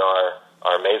women are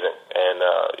amazing. And,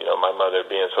 my mother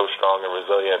being so strong and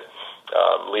resilient,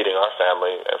 leading our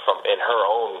family in her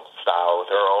own style,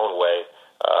 with her own way,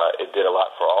 it did a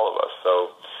lot for all of us.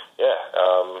 So, yeah,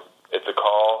 it's a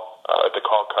call. If the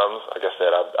call comes, like I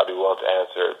said, I'll be willing to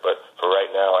answer it. But for right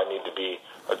now, I need to be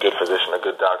a good physician, a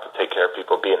good doctor, take care of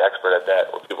people, be an expert at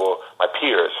that. Where people, my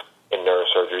peers in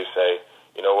neurosurgery, say,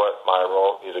 you know what, Myron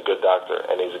Rolle, he's a good doctor,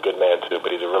 and he's a good man too,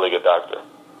 but he's a really good doctor,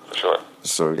 for sure.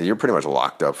 So you're pretty much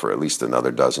locked up for at least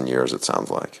another dozen years, it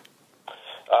sounds like.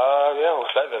 Yeah, well,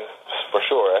 7, for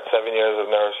sure. That's 7 years of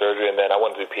neurosurgery, and then I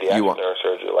wanted to do pediatric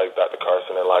neurosurgery, like Dr.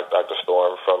 Carson and like Dr.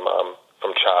 Storm from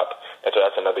CHOP, and so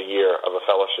that's another year of a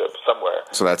fellowship somewhere.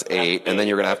 So that's 8, and then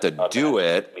you're going to have to do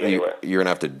it. You're going to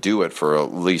have to do it for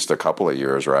at least a couple of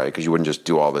years, right? Because you wouldn't just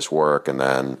do all this work and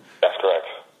then. That's correct.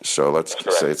 So let's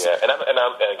say it's. Yeah, and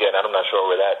again, I'm not sure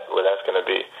where that's going to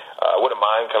be. I wouldn't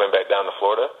mind coming back down to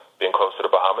Florida, being close to the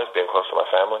Bahamas, being close to my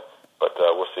family, but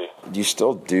we'll see. Do you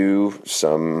still do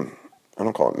some? I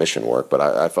don't call it mission work, but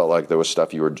I felt like there was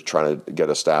stuff you were trying to get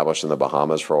established in the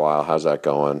Bahamas for a while. How's that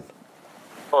going?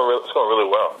 It's going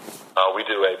really well. We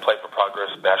do a Play for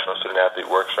Progress National Student Athlete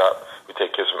Workshop. We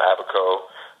take kids from Abaco,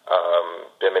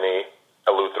 Bimini,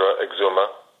 Eleuthera, Exuma,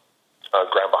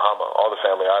 Grand Bahama, all the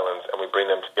family islands, and we bring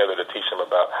them together to teach them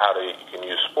about how you can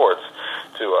use sports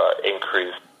to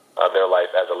increase their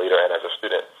life as a leader and as a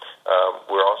student.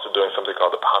 We're also doing something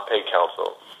called the Pompeii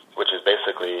Council, which is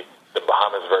basically the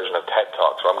Bahamas version of TED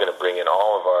Talk. So I'm going to bring in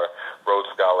all of our Rhodes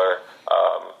Scholar,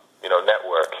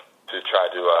 network to try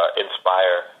to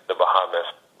inspire the Bahamas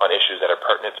on issues that are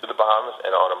pertinent to the Bahamas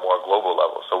and on a more global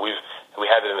level. So we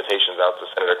had invitations out to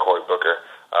Senator Cory Booker,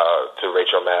 to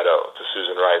Rachel Maddow, to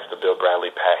Susan Rice, to Bill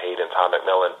Bradley, Pat Hayden, Tom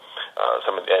McMillan,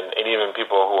 and even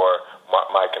people who are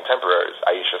my contemporaries.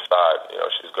 Aisha Saad,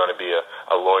 she's going to be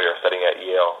a lawyer studying at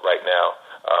Yale right now.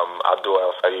 Abdul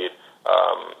El Sayed,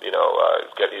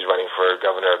 he's running for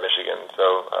governor of Michigan.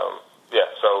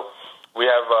 So we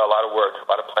have a lot of work, a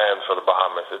lot of plans for the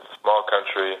Bahamas. It's a small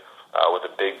country with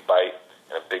a big bite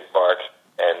and a big bark,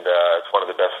 and it's one of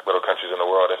the best little countries in the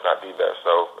world, if not the best.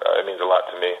 So it means a lot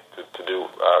to me to do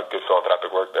good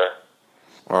philanthropic work there.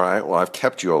 All right. Well, I've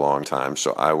kept you a long time,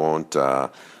 so I won't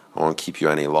keep you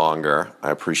any longer. I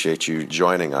appreciate you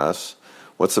joining us.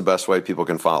 What's the best way people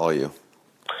can follow you?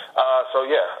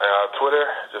 Twitter,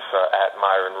 just at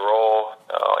Myron Rolle,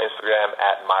 Instagram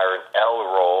at Myron L.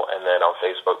 Rolle, and then on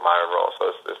Facebook, Myron Rolle.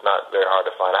 So it's not very hard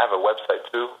to find. I have a website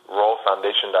too,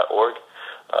 RolleFoundation.org.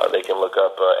 They can look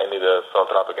up any of the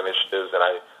philanthropic initiatives, and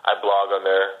I blog on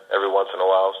there every once in a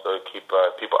while, so to keep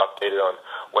people updated on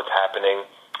what's happening.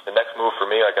 The next move for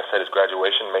me, like I said, is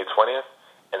graduation May 20th,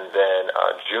 and then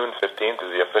June 15th is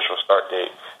the official start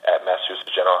date at Massachusetts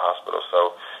General Hospital.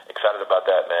 So excited about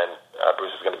that, man.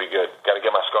 Bruce is going to be good. Got to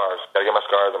get my scars. Got to get my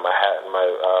scars and my hat and my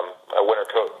winter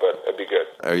coat, but it'd be good.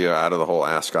 Are you out of the whole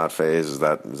ascot phase? Is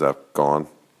that gone?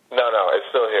 No, it's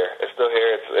still here. It's still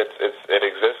here. It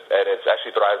exists, and it's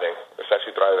actually thriving.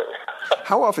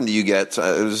 How often do you get,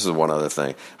 this is one other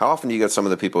thing, how often do you get some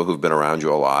of the people who've been around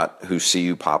you a lot who see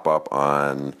you pop up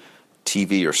on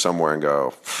TV or somewhere and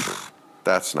go,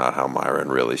 that's not how Myron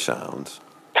really sounds?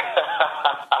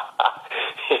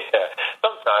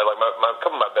 A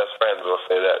couple of my best friends will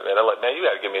say that, man. They're like, man, you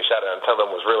got to give me a shout out and tell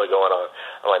them what's really going on.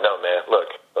 I'm like, no, man,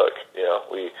 look,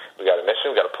 we got a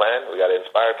mission, we got a plan, we got to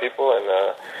inspire people, and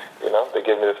they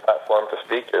give me this platform to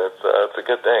speak, and it's a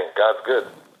good thing. God's good.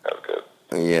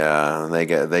 Yeah, they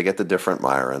get the different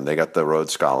Myron. They got the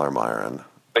Rhodes Scholar Myron.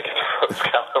 They get the Rhodes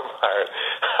Scholar Myron.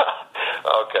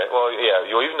 Okay, well, yeah,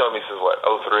 you've known me since what,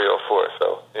 03, 04,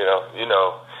 so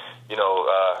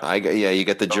you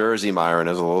get the Jersey Myron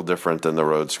is a little different than the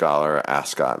Rhodes Scholar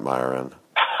Ascot Myron.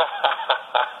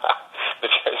 the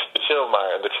chill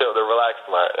Myron, the relaxed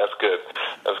Myron. That's good.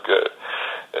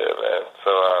 Yeah, man.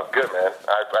 So good, man.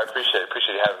 I appreciate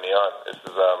you having me on. This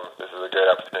is a great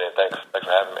opportunity. Thanks for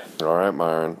having me. All right,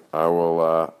 Myron. I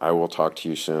will talk to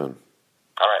you soon.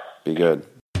 All right. Be good.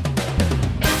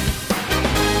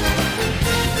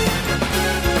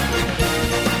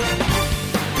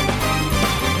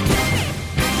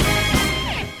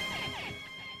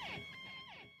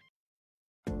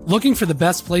 Looking for the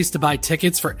best place to buy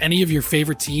tickets for any of your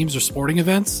favorite teams or sporting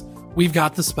events? We've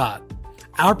got the spot.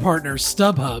 Our partner,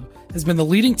 StubHub, has been the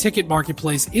leading ticket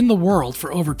marketplace in the world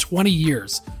for over 20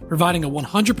 years, providing a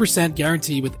 100%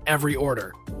 guarantee with every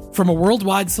order. From a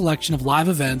worldwide selection of live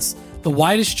events, the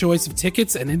widest choice of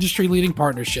tickets and industry-leading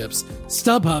partnerships,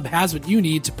 StubHub has what you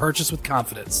need to purchase with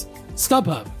confidence.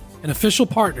 StubHub, an official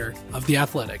partner of The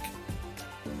Athletic.